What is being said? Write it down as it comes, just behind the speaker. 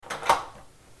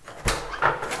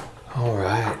All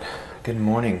right, good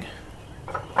morning.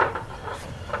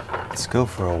 Let's go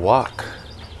for a walk.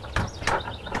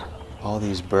 All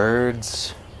these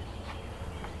birds.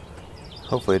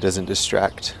 Hopefully it doesn't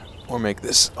distract or make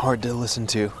this hard to listen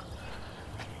to.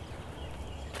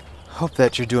 Hope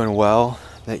that you're doing well,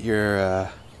 that you're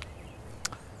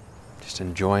just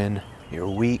enjoying your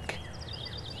week.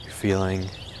 You're feeling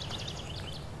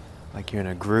like you're in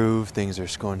a groove, things are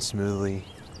going smoothly.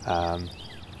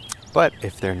 But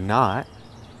if they're not,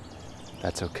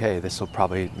 that's okay. This will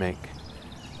probably make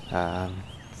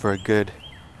for a good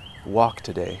walk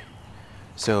today.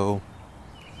 So,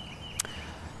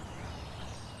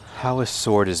 how a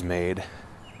sword is made.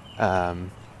 Back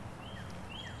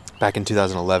in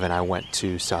 2011, I went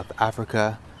to South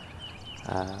Africa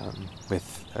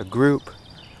with a group,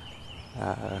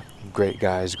 great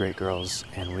guys, great girls,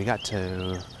 and we got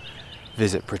to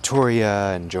visit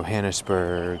Pretoria and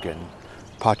Johannesburg and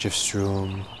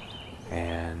Potchefstroom,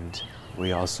 and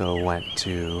we also went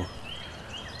to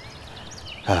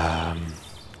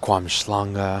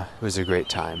KwaMashlanga. It was a great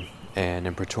time. And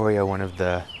in Pretoria, one of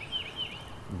the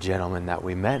gentlemen that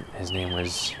we met, his name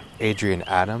was Adrian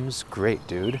Adams. Great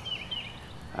dude.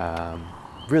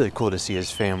 Really cool to see his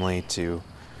family, to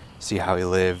see how he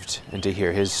lived, and to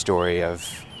hear his story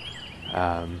of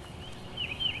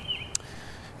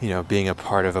being a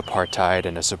part of apartheid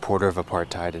and a supporter of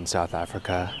apartheid in South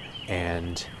Africa,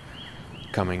 and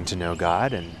coming to know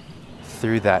God, and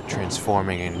through that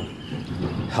transforming and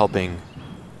helping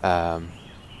end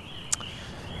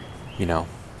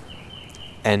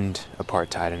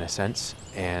apartheid in a sense,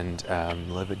 and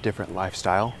live a different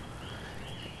lifestyle.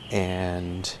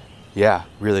 And yeah,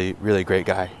 really, really great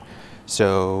guy.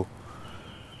 So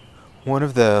one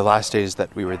of the last days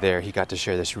that we were there, he got to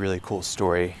share this really cool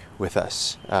story with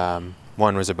us.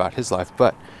 One was about his life,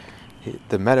 but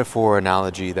the metaphor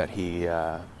analogy that he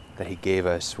gave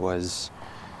us was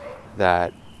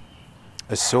that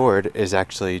a sword is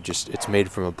actually it's made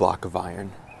from a block of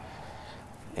iron.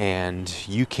 And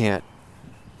you can't,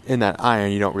 in that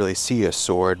iron, you don't really see a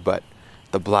sword, but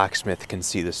the blacksmith can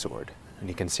see the sword. And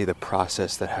he can see the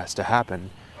process that has to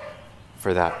happen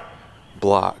for that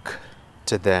block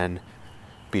to then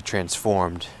be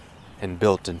transformed and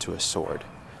built into a sword.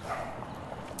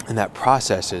 And that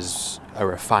process is a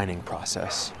refining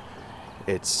process.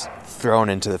 It's thrown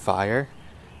into the fire,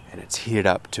 and it's heated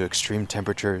up to extreme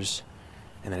temperatures,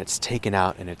 and then it's taken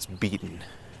out and it's beaten.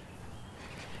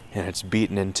 And it's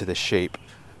beaten into the shape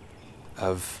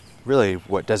of really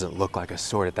what doesn't look like a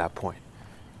sword at that point,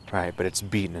 right? But it's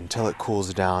beaten until it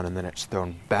cools down, and then it's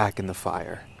thrown back in the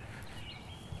fire.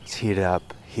 It's heated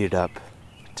up,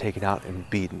 taken out and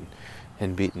beaten.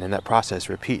 And that process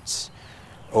repeats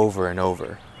over and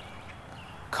over.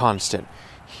 Constant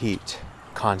heat,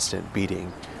 constant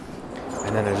beating.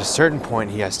 And then at a certain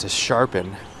point, he has to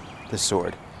sharpen the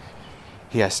sword.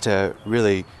 He has to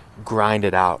really grind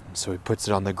it out. So he puts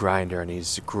it on the grinder, and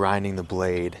he's grinding the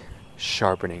blade,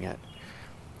 sharpening it,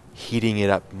 heating it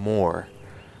up more,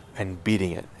 and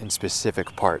beating it in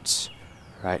specific parts,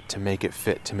 right? To make it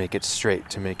fit, to make it straight,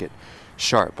 to make it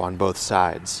sharp on both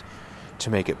sides, to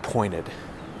make it pointed,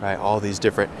 right? All these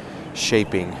different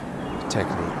shaping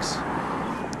techniques.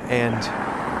 And,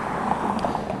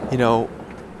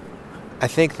 I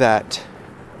think that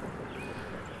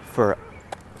I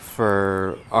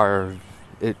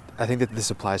think that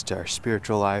this applies to our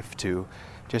spiritual life, to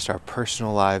just our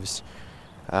personal lives,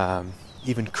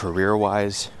 even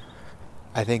career-wise.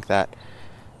 I think that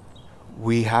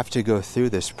we have to go through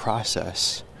this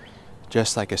process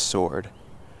just like a sword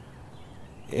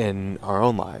in our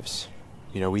own lives.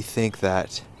 We think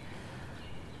that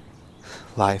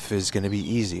life is going to be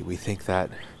easy. We think that,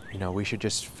 we should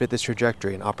just fit this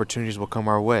trajectory and opportunities will come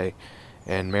our way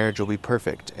and marriage will be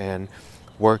perfect and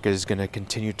work is going to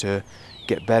continue to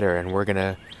get better and we're going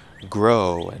to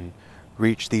grow and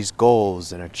reach these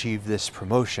goals and achieve this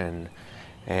promotion,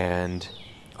 and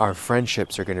our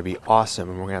friendships are going to be awesome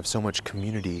and we're going to have so much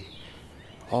community.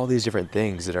 All these different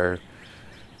things that are,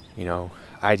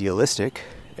 idealistic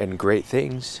and great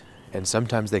things, and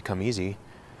sometimes they come easy,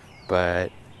 but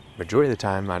majority of the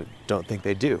time I don't think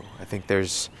they do. I think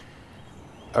there's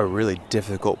a really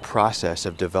difficult process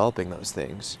of developing those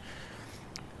things.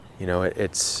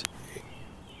 It's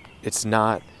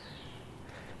not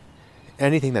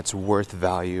anything that's worth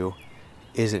value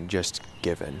isn't just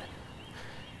given.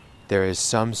 There is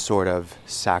some sort of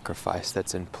sacrifice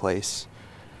that's in place,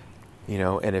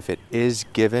 and if it is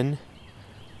given,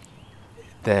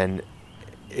 then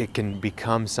it can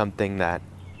become something that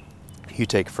you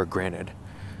take for granted.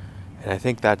 And I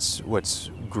think that's what's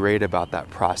great about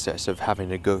that process of having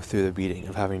to go through the beating,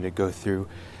 of having to go through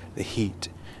the heat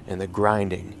and the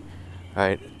grinding,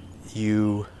 right?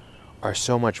 You are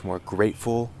so much more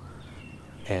grateful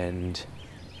and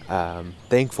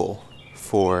thankful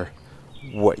for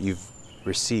what you've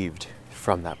received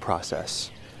from that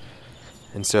process.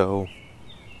 And so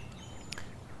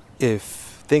if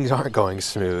things aren't going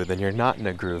smooth and you're not in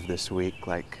a groove this week,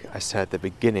 like I said at the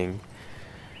beginning,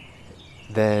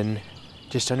 then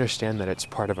just understand that it's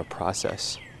part of a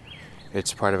process.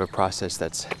 It's part of a process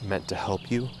that's meant to help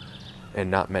you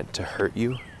and not meant to hurt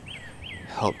you,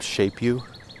 help shape you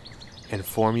and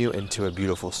form you into a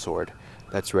beautiful sword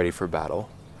that's ready for battle.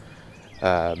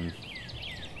 The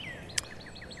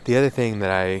other thing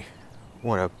that I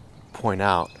want to point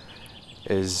out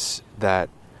is that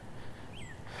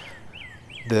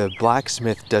the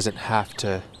blacksmith doesn't have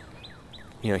to,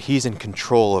 he's in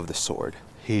control of the sword.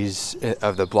 He's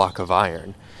of the block of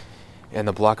iron. And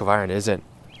the block of iron isn't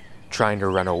trying to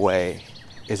run away,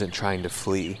 isn't trying to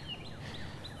flee.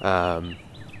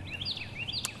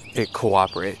 It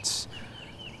cooperates.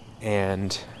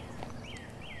 And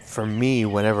for me,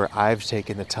 whenever I've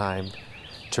taken the time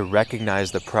to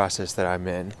recognize the process that I'm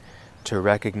in, to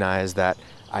recognize that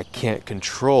I can't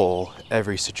control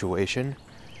every situation,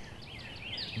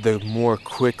 the more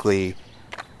quickly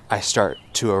I start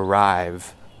to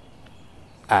arrive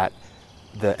at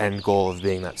the end goal of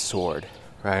being that sword,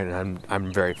 right? And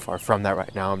I'm very far from that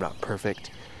right now. I'm not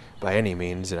perfect by any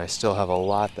means, and I still have a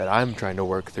lot that I'm trying to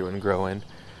work through and grow in.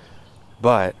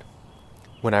 But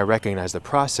when I recognize the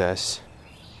process,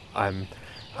 I'm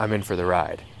in for the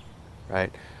ride,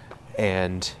 right?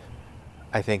 And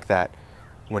I think that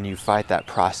when you fight that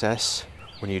process,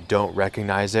 when you don't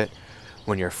recognize it,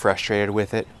 when you're frustrated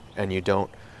with it and you don't,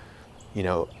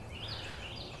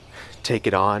 take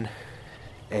it on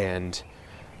and,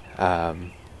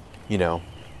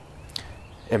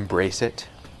 embrace it,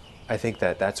 I think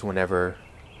that that's whenever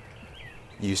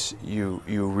you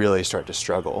really start to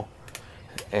struggle.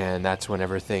 And that's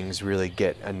whenever things really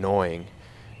get annoying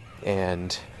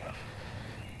and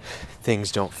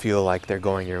things don't feel like they're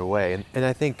going your way. And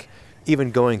I think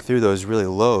even going through those really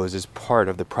lows is part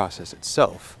of the process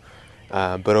itself.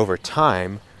 But over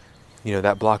time,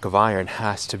 that block of iron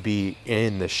has to be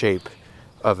in the shape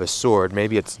of a sword.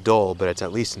 Maybe it's dull, but it's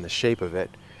at least in the shape of it.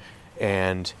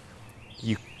 And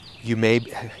you may,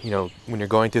 when you're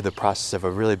going through the process of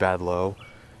a really bad low,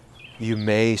 you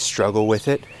may struggle with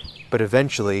it, but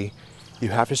eventually you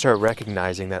have to start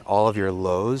recognizing that all of your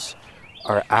lows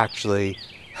are actually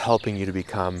helping you to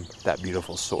become that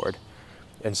beautiful sword.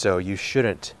 And so you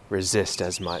shouldn't resist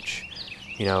as much.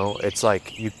 It's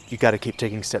like you got to keep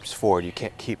taking steps forward. You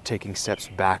can't keep taking steps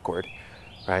backward,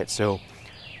 right? So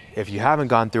if you haven't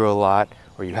gone through a lot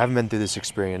or you haven't been through this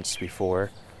experience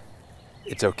before,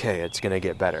 it's okay. It's going to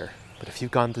get better. But if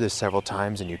you've gone through this several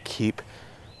times and you keep,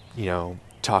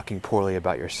 talking poorly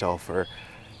about yourself or,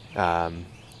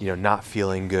 not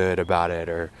feeling good about it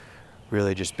or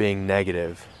really just being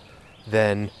negative,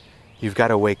 then you've got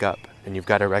to wake up and you've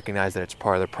got to recognize that it's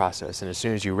part of the process. And as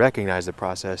soon as you recognize the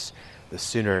process, the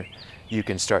sooner you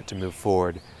can start to move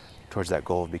forward towards that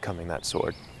goal of becoming that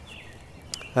sword.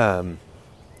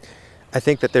 I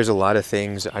think that there's a lot of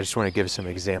things. I just want to give some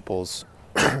examples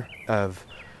of,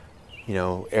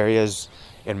 areas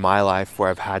in my life where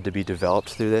I've had to be developed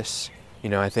through this.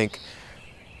 I think,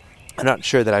 I'm not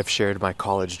sure that I've shared my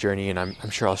college journey, and I'm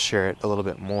sure I'll share it a little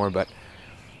bit more, but,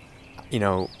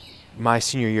 my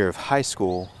senior year of high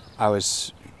school, I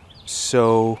was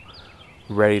so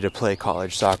ready to play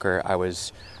college soccer. I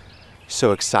was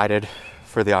so excited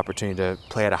for the opportunity to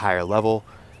play at a higher level,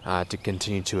 to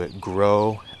continue to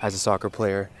grow as a soccer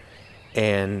player.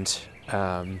 And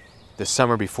the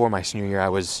summer before my senior year, I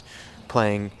was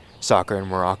playing soccer in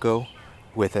Morocco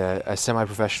with a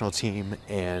semi-professional team,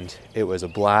 and it was a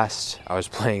blast. I was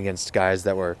playing against guys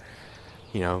that were,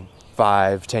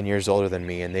 5-10 years older than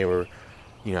me, and they were,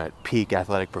 at peak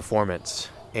athletic performance.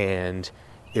 And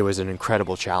it was an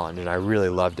incredible challenge, and I really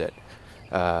loved it.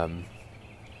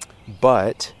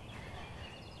 But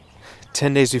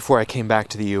 10 days before I came back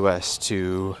to the U.S.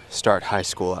 to start high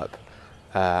school up,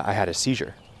 I had a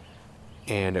seizure.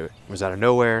 And it was out of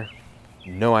nowhere,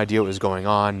 no idea what was going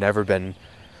on, never been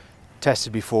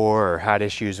tested before or had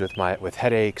issues with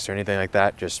headaches or anything like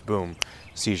that, just boom,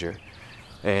 seizure.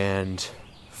 And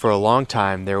for a long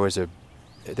time there was a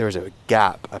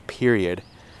gap, a period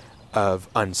of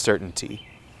uncertainty,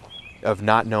 of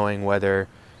not knowing whether,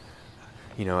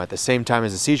 at the same time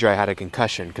as the seizure I had a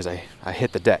concussion because I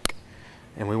hit the deck.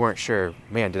 And we weren't sure,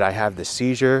 did I have the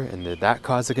seizure and did that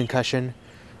cause the concussion?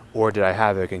 Or did I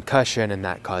have a concussion and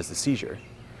that caused the seizure?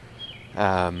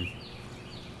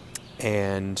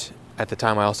 And at the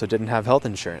time, I also didn't have health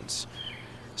insurance.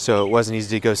 So it wasn't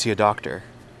easy to go see a doctor.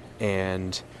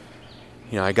 And,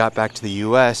 I got back to the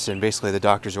U.S. and basically the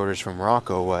doctor's orders from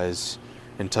Morocco was,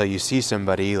 until you see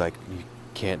somebody, you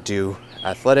can't do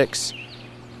athletics.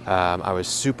 I was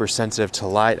super sensitive to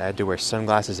light. I had to wear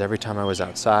sunglasses every time I was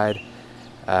outside.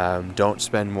 Don't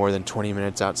spend more than 20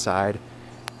 minutes outside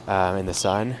in the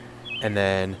sun. And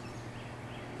then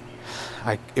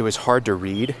it was hard to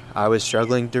read. I was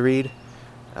struggling to read.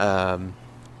 I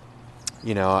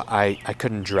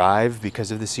couldn't drive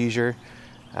because of the seizure.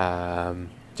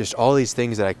 Just all these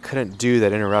things that I couldn't do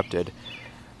that interrupted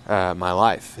my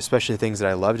life, especially things that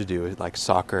I love to do, like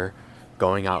soccer,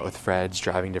 going out with friends,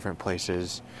 driving different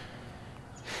places.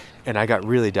 And I got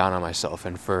really down on myself.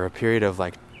 And for a period of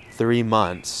 3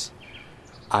 months,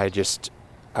 I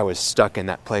was stuck in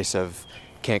that place of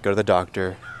can't go to the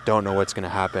doctor, don't know what's going to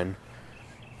happen.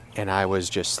 And I was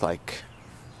just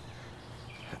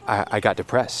I got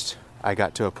depressed. I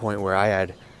got to a point where I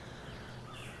had,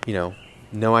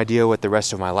 no idea what the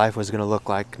rest of my life was going to look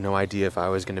like, no idea if I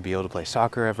was going to be able to play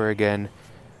soccer ever again,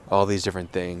 all these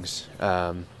different things.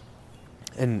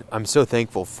 And I'm so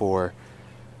thankful for,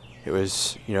 it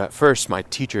was, at first my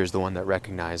teacher is the one that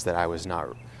recognized that I was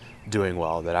not doing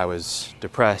well, that I was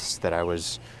depressed, that I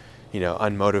was,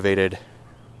 unmotivated.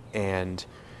 And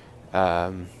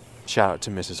shout out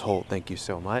to Mrs. Holt, thank you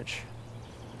so much.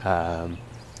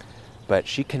 But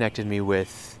she connected me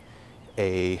with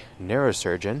a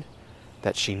neurosurgeon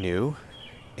that she knew,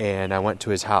 and I went to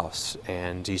his house,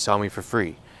 and he saw me for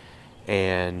free.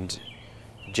 And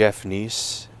Jeff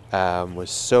Neese was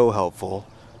so helpful.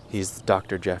 He's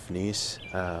Dr. Jeff Neese.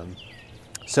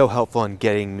 So helpful in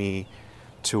getting me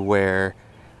to where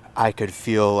I could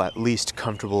feel at least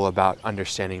comfortable about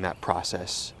understanding that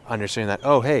process. Understanding that,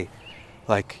 oh, hey,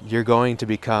 you're going to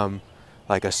become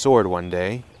like a sword one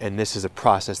day, and this is a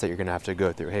process that you're going to have to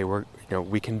go through. Hey,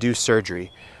 we can do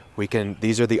surgery.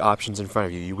 These are the options in front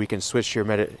of you. We can switch your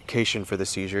medication for the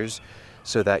seizures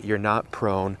so that you're not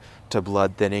prone to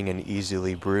blood thinning and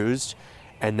easily bruised,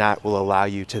 and that will allow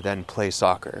you to then play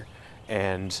soccer.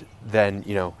 And then,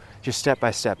 just step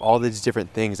by step, all these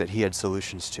different things that he had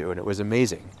solutions to, and it was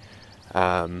amazing.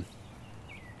 And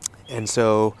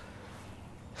so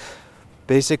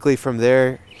basically from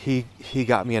there, he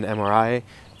got me an MRI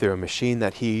through a machine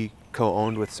that he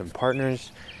co-owned with some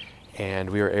partners, and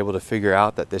we were able to figure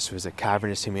out that this was a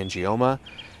cavernous hemangioma,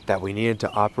 that we needed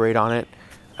to operate on it,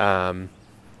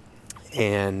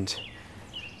 and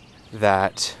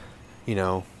that,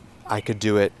 I could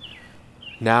do it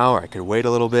now or I could wait a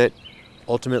little bit.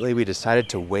 Ultimately, we decided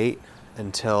to wait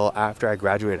until after I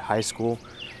graduated high school.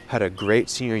 Had a great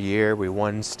senior year. We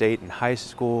won state in high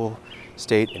school,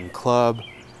 state in club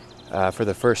for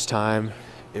the first time.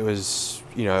 It was,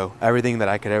 everything that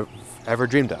I could have ever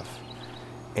dreamed of.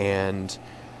 And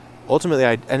ultimately,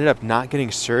 I ended up not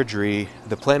getting surgery.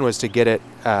 The plan was to get it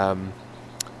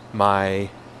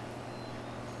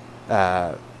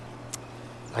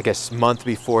month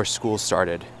before school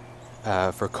started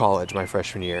for college, my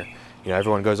freshman year.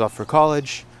 Everyone goes off for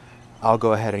college. I'll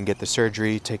go ahead and get the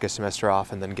surgery, take a semester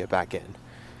off, and then get back in.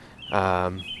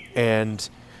 And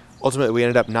ultimately, we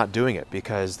ended up not doing it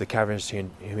because the cavernous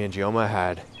hemangioma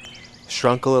had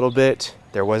shrunk a little bit.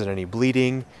 There wasn't any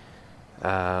bleeding.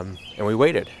 And we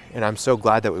waited. And I'm so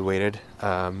glad that we waited.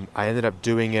 I ended up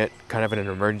doing it kind of in an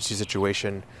emergency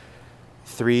situation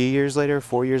 4 years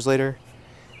later.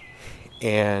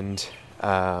 And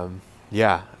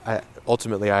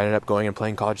ultimately I ended up going and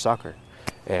playing college soccer.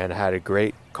 And I had a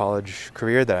great college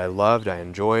career that I loved, I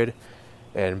enjoyed,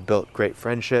 and built great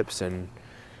friendships, and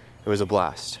it was a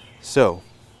blast. So,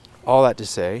 all that to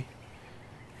say,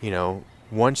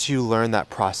 once you learn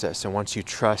that process and once you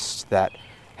trust that,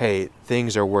 hey,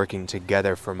 things are working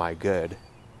together for my good,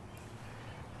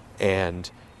 and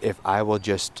if I will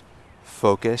just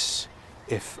focus,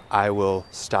 if I will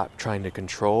stop trying to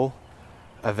control,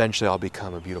 eventually I'll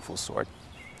become a beautiful sword.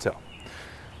 So,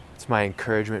 it's my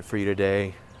encouragement for you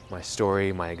today, my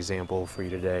story, my example for you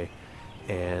today,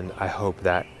 and I hope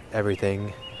that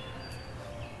everything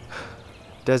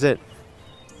doesn't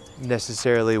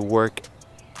necessarily work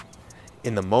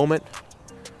in the moment,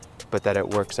 but that it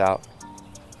works out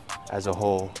as a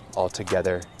whole, all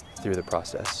together through the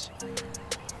process.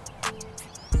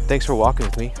 Thanks for walking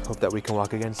with me. Hope that we can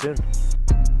walk again soon.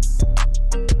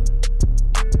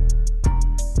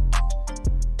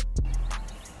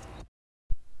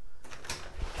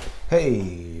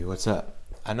 Hey, what's up?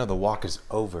 I know the walk is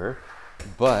over,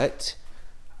 but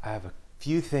I have a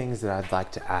few things that I'd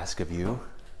like to ask of you.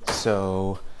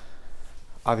 So,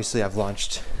 obviously I've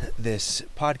launched this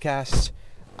podcast.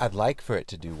 I'd like for it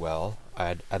to do well.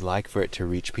 I'd like for it to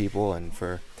reach people and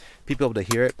for people able to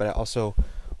hear it, but I also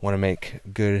want to make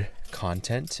good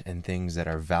content and things that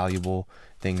are valuable,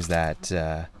 things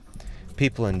that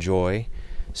people enjoy.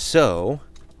 So,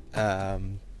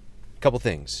 couple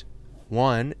things.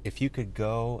 One, if you could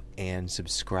go and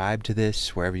subscribe to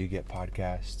this wherever you get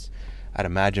podcasts. I'd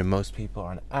imagine most people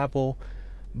are on Apple,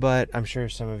 but I'm sure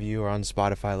some of you are on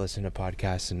Spotify listening to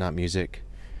podcasts and not music.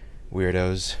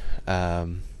 Weirdos.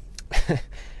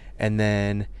 And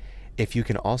then if you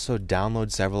can also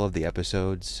download several of the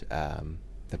episodes,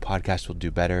 the podcast will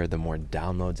do better the more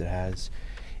downloads it has.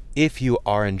 If you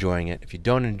are enjoying it, if you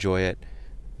don't enjoy it,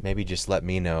 maybe just let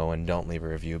me know and don't leave a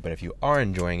review. But if you are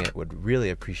enjoying it, would really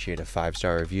appreciate a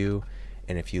 5-star review.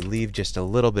 And if you leave just a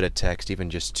little bit of text, even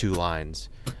just 2 lines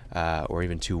or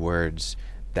even 2 words,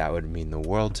 that would mean the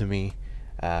world to me.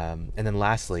 And then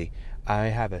lastly, I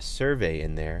have a survey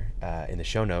in there in the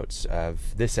show notes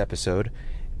of this episode.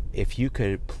 If you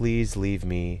could please leave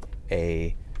me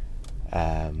a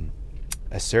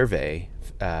survey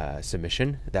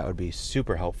submission, that would be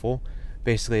super helpful.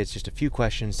 Basically, it's just a few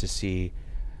questions to see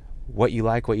what you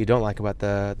like, what you don't like about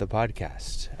the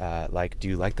podcast. Like, do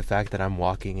you like the fact that I'm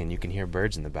walking and you can hear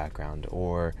birds in the background?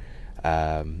 Or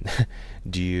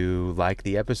do you like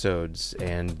the episodes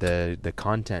and the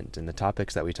content and the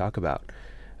topics that we talk about?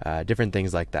 Different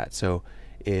things like that. So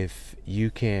if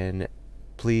you can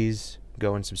please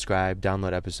go and subscribe,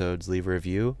 download episodes, leave a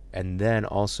review, and then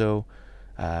also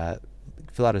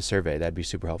fill out a survey. That'd be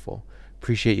super helpful.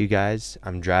 Appreciate you guys.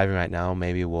 I'm driving right now.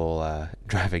 Maybe we'll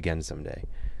drive again someday.